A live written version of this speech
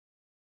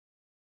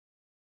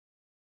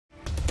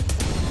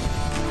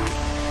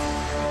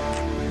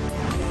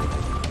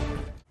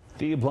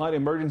The Blood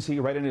Emergency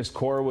Readiness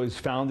Corps was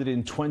founded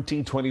in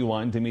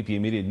 2021 to meet the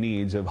immediate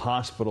needs of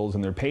hospitals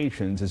and their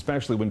patients,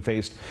 especially when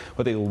faced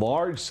with a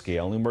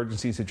large-scale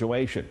emergency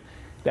situation.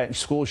 That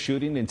school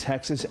shooting in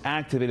Texas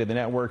activated the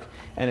network,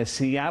 and a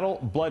Seattle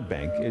blood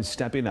bank is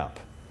stepping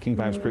up. King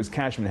 5's Chris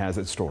Cashman has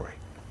that story.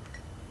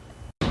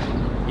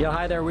 Yeah,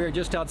 hi there. We are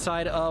just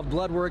outside of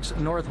Bloodworks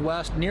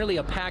Northwest, nearly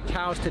a packed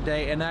house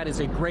today, and that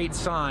is a great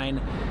sign,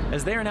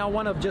 as they are now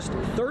one of just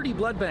 30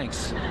 blood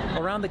banks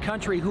around the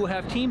country who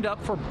have teamed up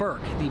for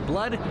BERC, the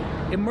Blood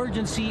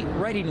Emergency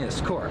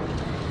Readiness Corps.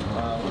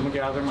 I'm going to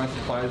gather my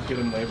supplies, get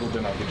them labeled,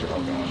 and I'll get your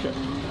help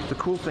going. The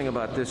cool thing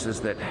about this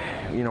is that,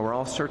 we're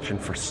all searching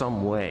for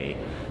some way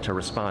to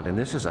respond, and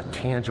this is a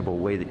tangible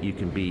way that you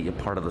can be a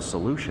part of the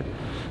solution.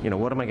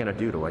 What am I going to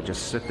do? Do I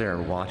just sit there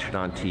and watch it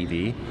on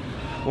TV?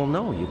 Well,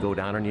 no, you go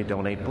down and you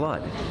donate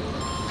blood.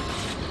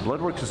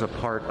 Bloodworks is a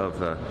part of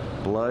the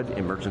Blood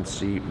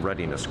Emergency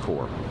Readiness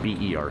Corps,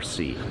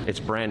 BERC. It's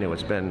brand new.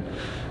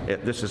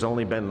 This has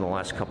only been in the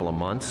last couple of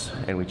months,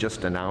 and we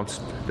just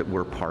announced that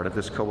we're part of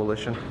this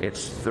coalition.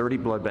 It's 30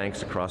 blood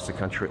banks across the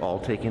country, all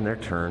taking their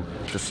turn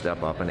to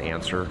step up and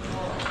answer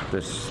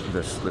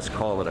this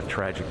call at a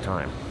tragic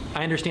time.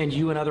 I understand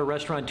you and other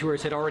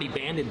restaurateurs had already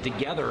banded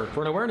together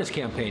for an awareness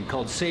campaign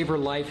called Save Her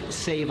Life,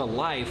 Save a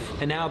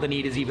Life, and now the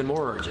need is even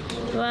more urgent.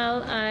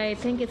 Well, I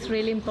think it's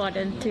really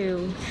important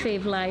to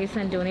save lives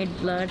and donate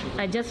blood.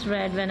 I just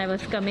read when I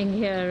was coming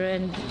here,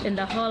 and in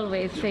the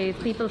hallway it says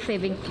people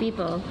saving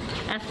people,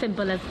 as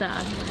simple as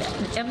that.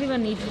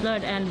 Everyone needs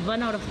blood, and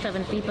 1 out of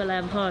 7 people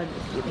I've heard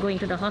going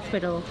to the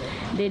hospital,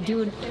 they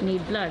do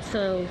need blood.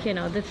 So,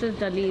 this is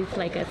the least,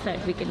 like I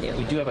said, we can do.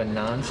 We do have a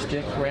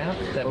non-stick wrap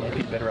that might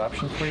be a better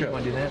option for you.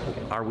 Want to do that?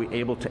 Okay. Are we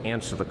able to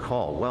answer the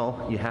call?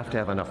 Well, you have to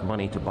have enough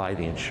money to buy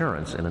the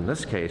insurance, and in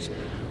this case,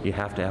 you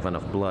have to have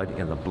enough blood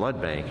in the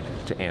blood bank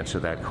to answer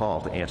that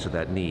call, to answer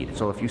that need.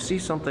 So if you see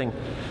something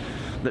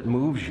that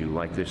moves you,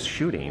 like this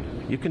shooting,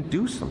 you can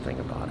do something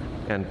about it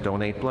and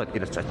donate blood.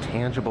 It's a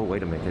tangible way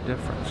to make a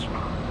difference.